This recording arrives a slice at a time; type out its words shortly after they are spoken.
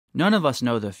None of us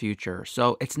know the future,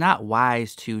 so it's not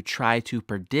wise to try to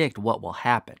predict what will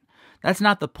happen. That's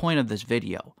not the point of this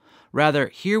video. Rather,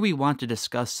 here we want to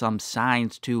discuss some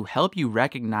signs to help you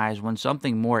recognize when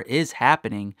something more is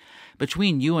happening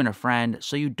between you and a friend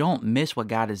so you don't miss what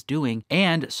God is doing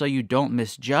and so you don't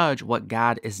misjudge what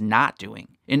God is not doing.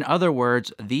 In other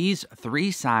words, these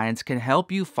 3 signs can help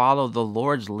you follow the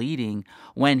Lord's leading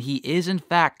when He is in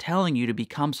fact telling you to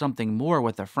become something more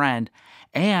with a friend,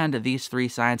 and these 3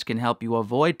 signs can help you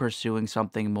avoid pursuing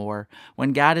something more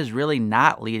when God is really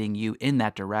not leading you in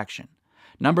that direction.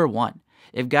 Number 1.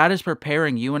 If God is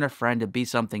preparing you and a friend to be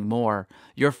something more,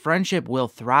 your friendship will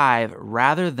thrive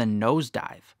rather than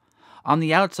nosedive. On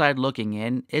the outside looking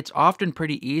in, it's often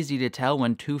pretty easy to tell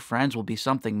when 2 friends will be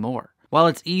something more. While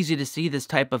it's easy to see this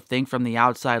type of thing from the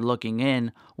outside looking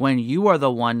in, when you are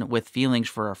the one with feelings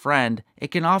for a friend,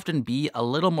 it can often be a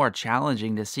little more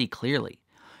challenging to see clearly.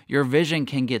 Your vision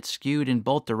can get skewed in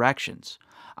both directions.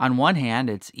 On one hand,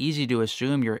 it's easy to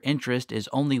assume your interest is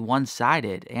only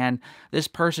one-sided and this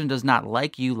person does not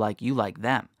like you like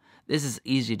them. This is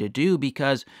easy to do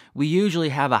because we usually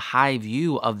have a high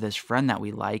view of this friend that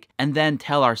we like and then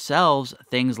tell ourselves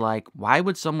things like, why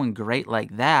would someone great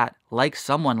like that like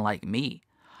someone like me?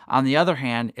 On the other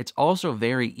hand, it's also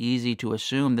very easy to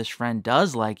assume this friend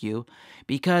does like you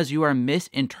because you are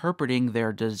misinterpreting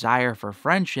their desire for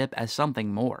friendship as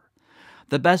something more.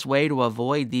 The best way to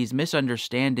avoid these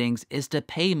misunderstandings is to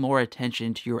pay more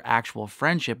attention to your actual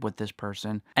friendship with this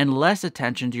person and less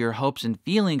attention to your hopes and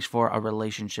feelings for a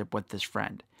relationship with this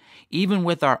friend. Even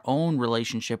with our own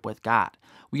relationship with God,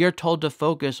 we are told to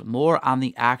focus more on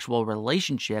the actual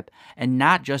relationship and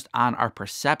not just on our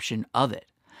perception of it.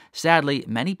 Sadly,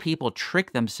 many people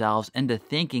trick themselves into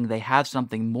thinking they have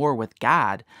something more with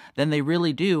God than they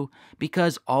really do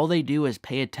because all they do is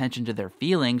pay attention to their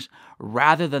feelings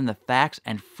rather than the facts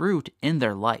and fruit in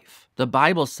their life. The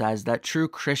Bible says that true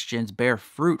Christians bear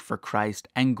fruit for Christ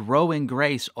and grow in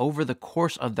grace over the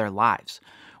course of their lives,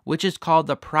 which is called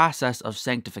the process of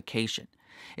sanctification.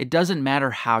 It doesn't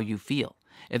matter how you feel.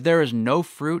 If there is no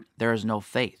fruit, there is no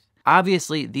faith.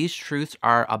 Obviously, these truths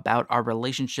are about our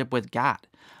relationship with God.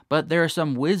 But there is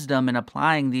some wisdom in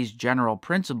applying these general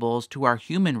principles to our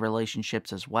human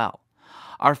relationships as well.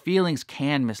 Our feelings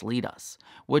can mislead us,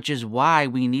 which is why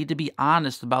we need to be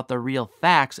honest about the real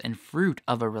facts and fruit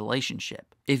of a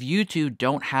relationship. If you two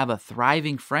don't have a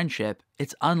thriving friendship,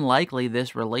 it's unlikely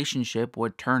this relationship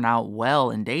would turn out well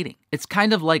in dating. It's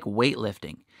kind of like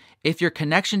weightlifting. If your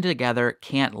connection together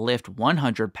can't lift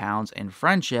 100 pounds in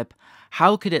friendship,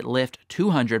 how could it lift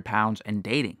 200 pounds in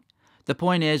dating? The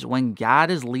point is, when God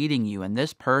is leading you and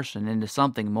this person into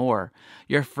something more,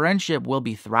 your friendship will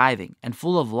be thriving and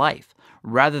full of life,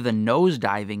 rather than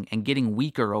nosediving and getting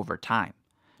weaker over time.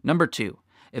 Number 2,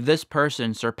 if this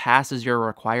person surpasses your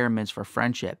requirements for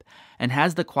friendship and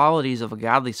has the qualities of a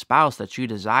godly spouse that you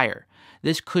desire,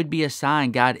 this could be a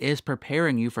sign God is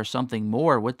preparing you for something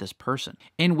more with this person.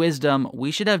 In wisdom, we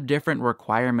should have different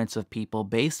requirements of people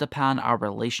based upon our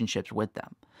relationships with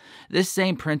them. This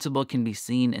same principle can be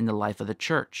seen in the life of the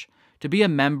church. To be a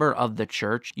member of the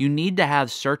church, you need to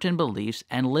have certain beliefs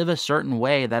and live a certain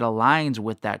way that aligns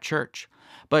with that church.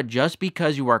 But just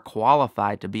because you are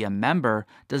qualified to be a member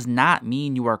does not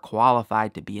mean you are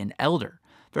qualified to be an elder.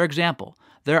 For example,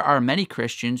 there are many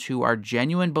Christians who are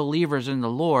genuine believers in the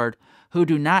Lord who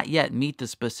do not yet meet the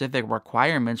specific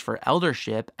requirements for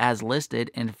eldership as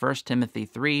listed in 1 Timothy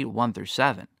 3,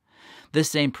 1-7. This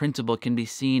same principle can be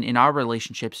seen in our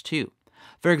relationships too.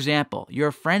 For example,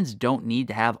 your friends don't need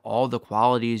to have all the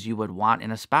qualities you would want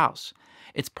in a spouse.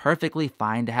 It's perfectly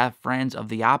fine to have friends of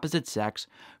the opposite sex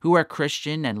who are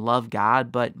Christian and love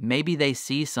God, but maybe they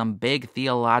see some big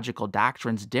theological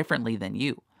doctrines differently than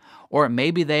you. Or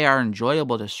maybe they are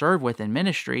enjoyable to serve with in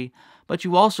ministry, but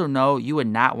you also know you would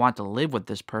not want to live with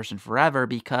this person forever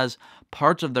because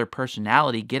parts of their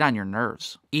personality get on your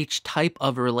nerves. Each type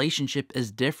of relationship is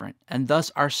different, and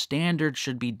thus our standards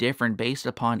should be different based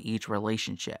upon each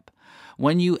relationship.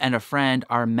 When you and a friend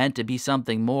are meant to be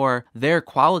something more, their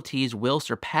qualities will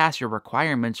surpass your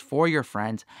requirements for your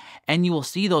friends, and you will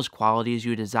see those qualities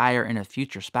you desire in a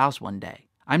future spouse one day.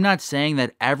 I'm not saying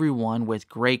that everyone with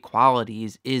great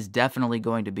qualities is definitely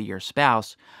going to be your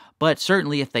spouse, but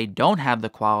certainly if they don't have the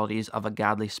qualities of a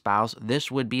godly spouse,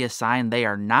 this would be a sign they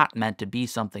are not meant to be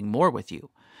something more with you.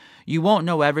 You won't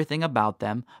know everything about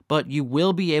them, but you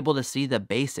will be able to see the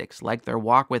basics like their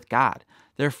walk with God,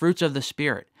 their fruits of the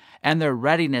Spirit, and their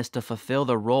readiness to fulfill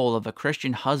the role of a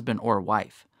Christian husband or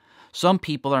wife. Some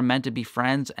people are meant to be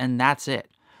friends, and that's it.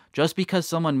 Just because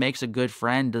someone makes a good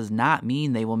friend does not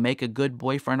mean they will make a good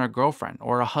boyfriend or girlfriend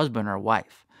or a husband or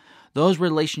wife. Those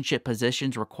relationship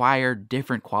positions require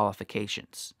different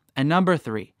qualifications. And number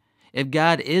 3, if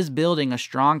God is building a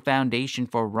strong foundation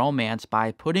for romance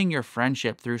by putting your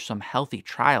friendship through some healthy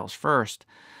trials first,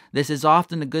 this is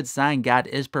often a good sign God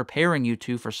is preparing you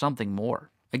for something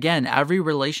more. Again, every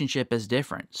relationship is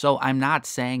different, so I'm not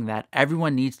saying that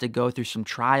everyone needs to go through some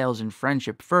trials in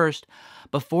friendship first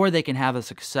before they can have a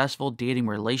successful dating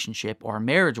relationship or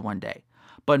marriage one day.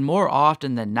 But more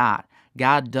often than not,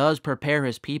 God does prepare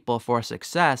His people for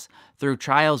success through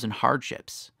trials and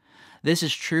hardships. This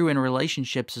is true in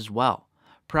relationships as well.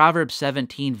 Proverbs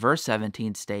 17 verse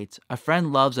 17 states, "A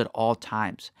friend loves at all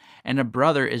times, and a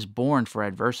brother is born for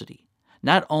adversity."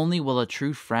 Not only will a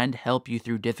true friend help you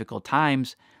through difficult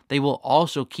times, they will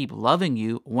also keep loving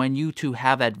you when you two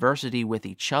have adversity with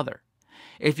each other.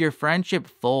 If your friendship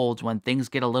folds when things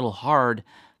get a little hard,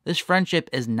 this friendship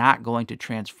is not going to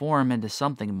transform into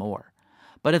something more.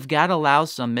 But if God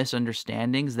allows some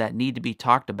misunderstandings that need to be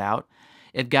talked about,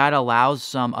 if God allows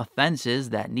some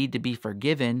offenses that need to be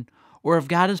forgiven, or if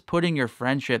God is putting your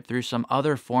friendship through some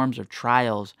other forms of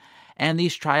trials, and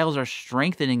these trials are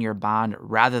strengthening your bond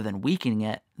rather than weakening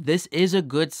it, this is a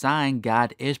good sign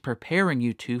God is preparing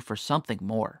you for something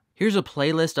more. Here's a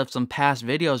playlist of some past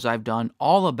videos I've done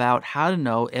all about how to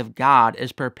know if God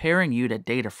is preparing you to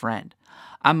date a friend.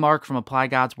 I'm Mark from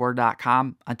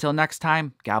ApplyGodsWord.com. Until next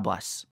time, God bless.